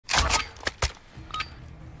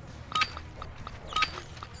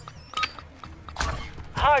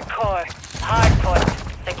Hardcore.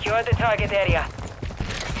 Hardpoint. Secure the target area.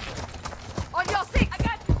 On your seat, I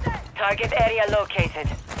got you set. Target area located.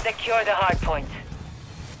 Secure the hardpoint.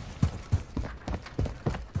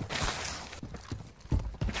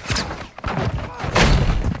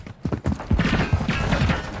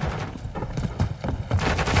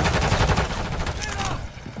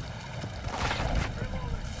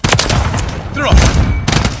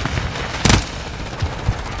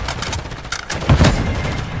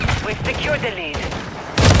 We've secured the lead.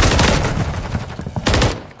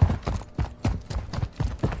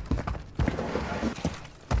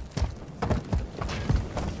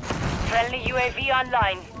 Friendly UAV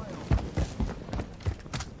online.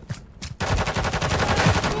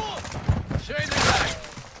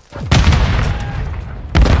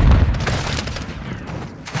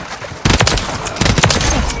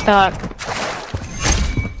 Stuck.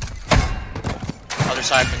 Other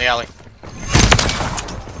side from the alley.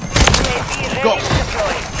 UAV ready Go. to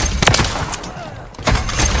deploy.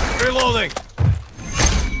 Reloading.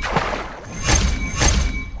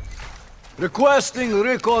 Requesting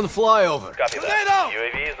recon flyover. Copy that.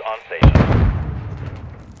 UAV is on station.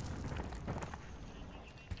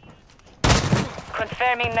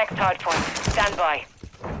 Confirming next hardpoint. Stand by.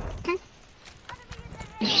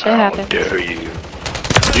 Shit happened. Dare you?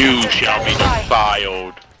 You shall be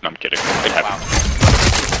defiled. No, I'm kidding. It happened.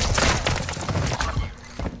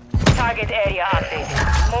 Target area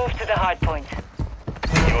updated. Move to the hardpoint.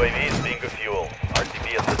 UAV is being refueled.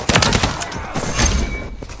 RTB assistance.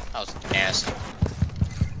 That was nasty.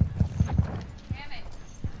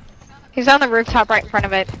 He's on the rooftop right in front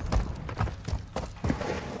of it.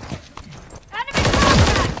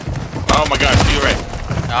 Oh my god, you're right.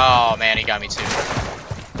 Oh man, he got me too.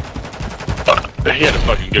 He had a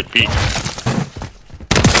fucking good peek.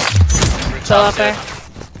 Still up there.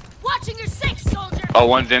 Watching your six, soldier. Oh,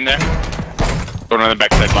 one's in there. Going on the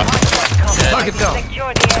backside box. Target down.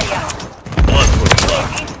 Secure the area.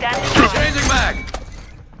 UAV standing by. Changing mag.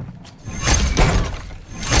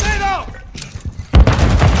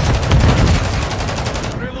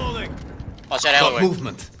 Reloading. Watch that Got alleyway.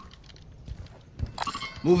 movement.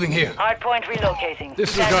 Moving here. Hardpoint relocating.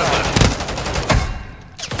 Disregard Stand by. that.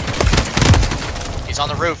 He's on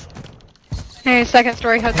the roof. Hey, second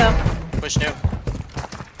story hotel. Push new.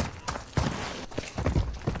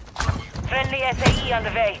 Friendly SAE on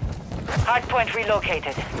the way. Hardpoint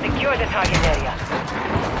relocated. Secure the target area.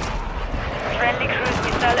 Friendly cruise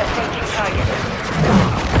missile approaching target.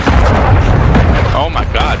 Oh my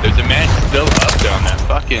god, there's a man still up there on that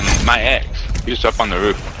fucking, my ex. He's up on the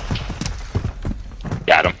roof.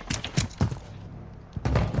 Got him.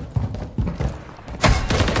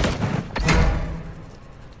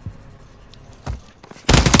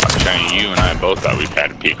 I'm telling you, you and I both thought we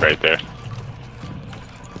had a peek right there.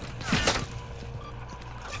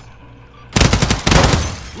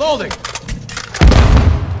 Loading.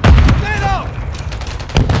 Stand up.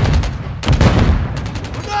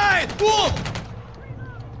 Grenade. Wolf.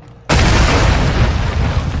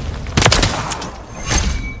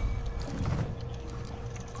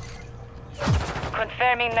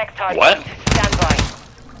 Confirming next target. What? Stand by.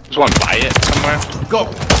 There's one by it somewhere. Go.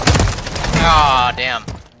 Ah, damn.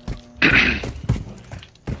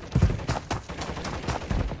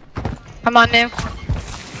 I'm on new.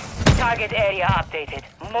 Target area updated.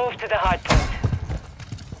 Move to the hardpoint.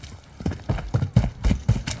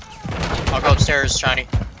 I'll go upstairs, Shiny.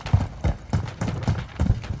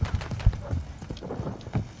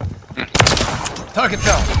 Target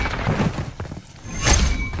down.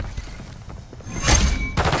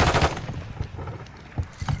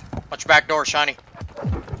 Watch your back door, Shiny.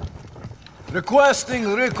 Requesting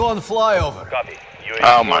recon flyover. Copy. UAV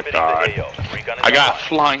Oh my orbiting the god. AO. Recon is I got online.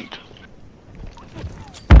 flanked.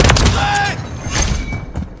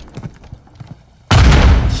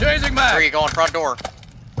 Changing mag. 3, going front door.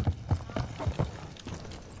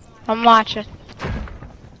 I'm watching.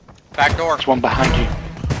 Back door. There's one behind you.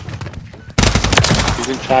 He's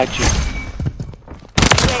inside you.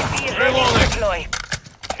 UAV ready to deploy.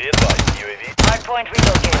 Be advised. UAV. Hardpoint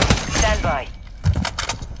relocated. Stand by.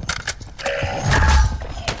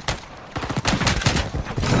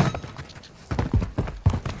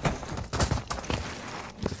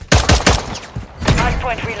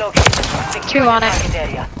 Hardpoint relocated. Secure Two on the it. target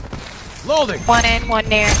area. Loading. One in, one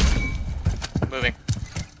near. Moving.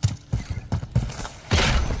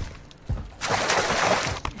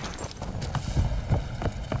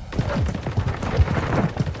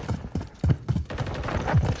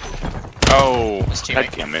 Oh, His god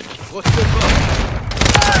teammate. damn it. What's the plan?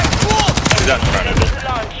 He's out in front of it.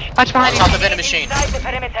 Launch. Watch behind Top you. of vending machine. Inside the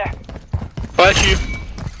perimeter. Bless you.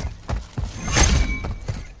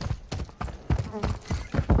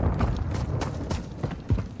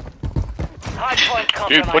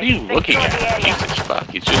 Dude, what are you compromised. looking Secure the at? area. Jesus fuck,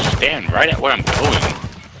 he's just standing right at where I'm going.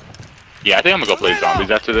 Yeah, I think I'm gonna go play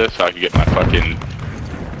zombies after this so I can get my fucking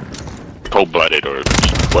cold-blooded or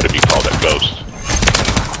whatever you call that ghost.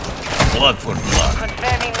 Blood for blood.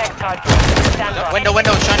 Confirming next hardpoint. Stand by.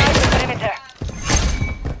 Window, Shiny. Perimeter.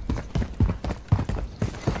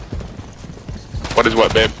 What is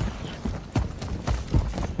what, babe?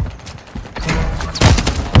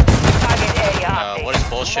 Target area update. What is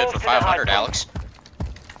bullshit Move for to the 500, hardpoint. Alex?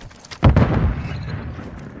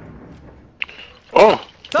 Oh, right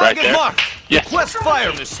Target there. marked. Yes. Request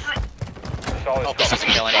fire mission. Solid Hope this doesn't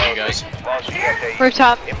kill any of you guys. Launching SAE.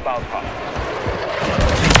 Rooftop. Inbound hot.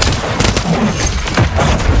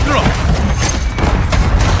 Drop.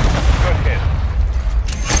 Good hit.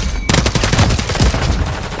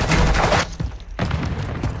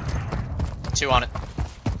 Two on it.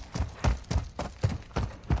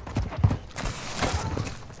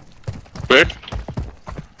 Weird.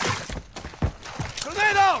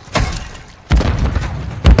 Grenade out.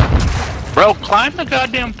 Bro, climb the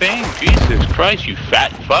goddamn thing. Jesus Christ, you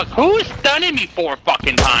fat fuck. Who is stunning me 4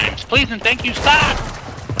 fucking times? Please and thank you, stop!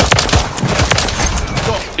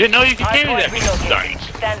 Didn't know you could carry that many Relocated.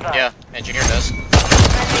 stuns. Stand by. Yeah, engineer does.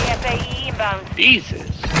 Friendly SAE inbound. Jesus.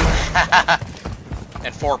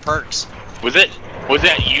 And 4 perks. Was that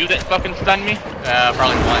you that fucking stunned me?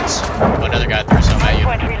 Probably once. One other guy threw some at you.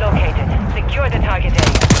 Hardpoint relocated. Secure the target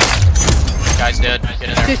area. Guy's dead. Get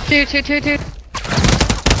in there. Two.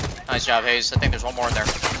 Nice job, Hayes. I think there's one more in there.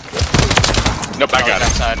 Nope, I got it.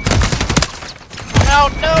 Outside. Oh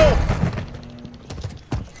no!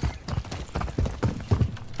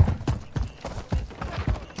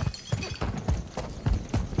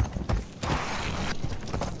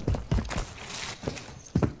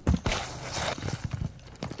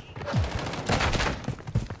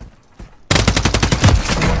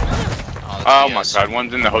 Oh my god,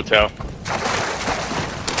 one's in the hotel.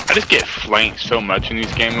 I just get flanked so much in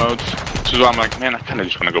these game modes. This is why I'm like, man, I kinda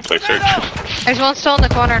just wanna go play search. There's one still in the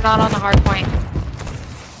corner, not on the hard point.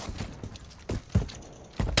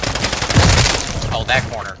 Oh, that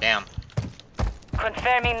corner. Damn.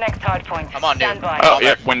 Confirming next hardpoint. Come on, dude. Stand by. Oh,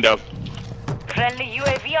 yeah, window. Friendly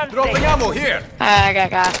UAV on Dropping station. ammo here. I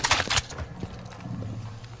got.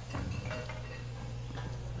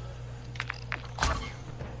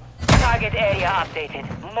 Target area updated.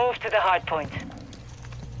 Move to the hardpoint.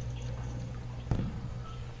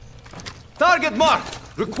 Target marked.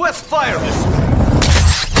 Request fire mission.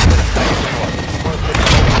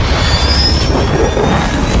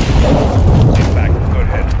 Impact. Good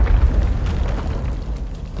hit.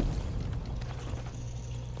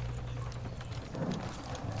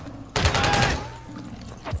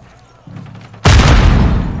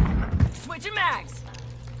 Switching mags.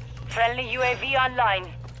 Friendly UAV online.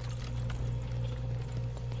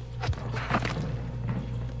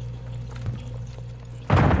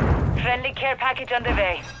 Friendly care package on the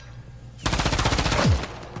way.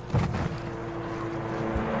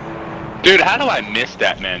 Dude, how do I miss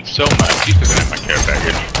that man so much? He doesn't have my care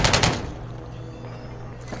package.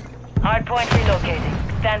 Hardpoint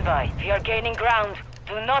relocating. Stand by. We are gaining ground.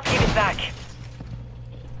 Do not give it back.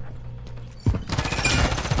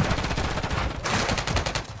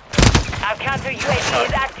 Our counter UAV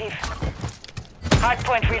is active.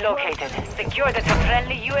 Hardpoint relocated. Secure the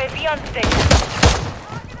friendly UAV on station.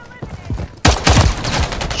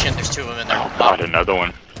 Shit, there's 2 of them in there. Oh god, another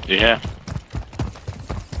one. Yeah.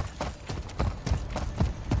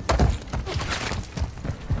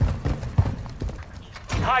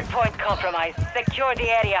 Hardpoint compromised. Secure the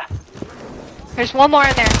area. There's one more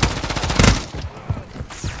in there.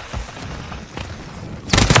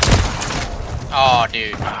 Oh,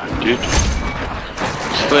 dude. Dude.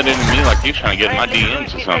 Slid into me like you trying to get in my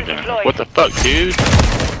DMs or something. What the fuck, dude?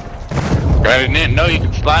 I didn't know you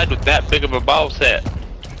could slide with that big of a ball set.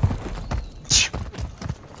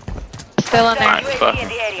 Still in there. Alright, fuck. UAV in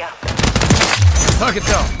the area. Target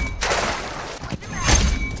down.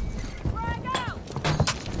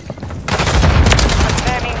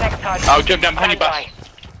 Confirming next target. Oh, jump down behind you, Stand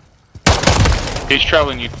boss. He's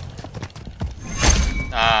trailing you.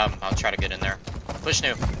 I'll try to get in there. Push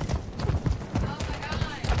new.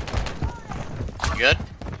 You good?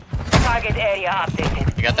 by. Target area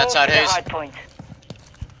updated. You got that Move side, to the Hayes? hardpoint.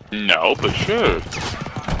 No, but sure.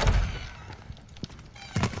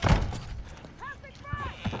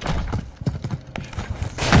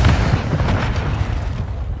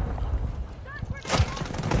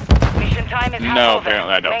 Mission time is half No, over.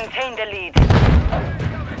 apparently I don't. Maintain the lead.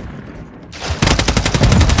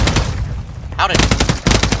 Out it.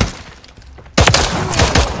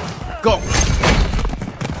 Go.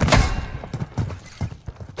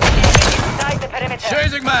 perimeter.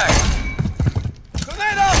 Changing mag!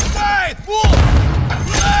 Grenade outside! Move!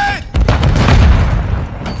 Grenade!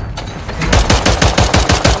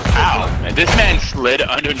 Ow! And this man slid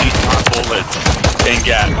underneath my bullets and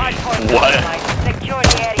got me. Hardpoint What? compromised. Secure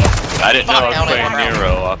the area. I didn't know I was Fuck, playing down.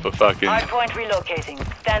 Nero off of fucking... Hardpoint relocating.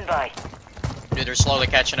 Stand by. Dude, they're slowly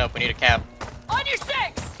catching up. We need a cap. On your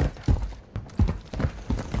six!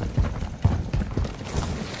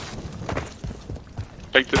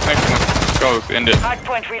 Take this next one. Let's go, let's end it.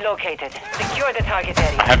 Hardpoint relocated. Secure the target I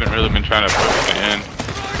area. haven't really been trying to push it in.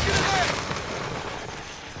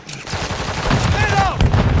 Grenade out!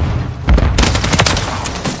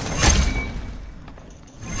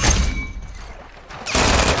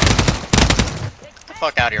 Get the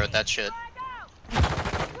fuck out of here with that shit.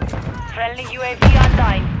 Friendly UAV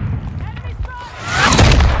online.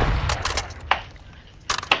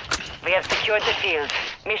 We have secured the field.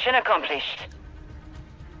 Mission accomplished.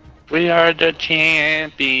 We are the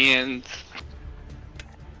champions.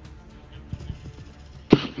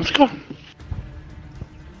 Let's go.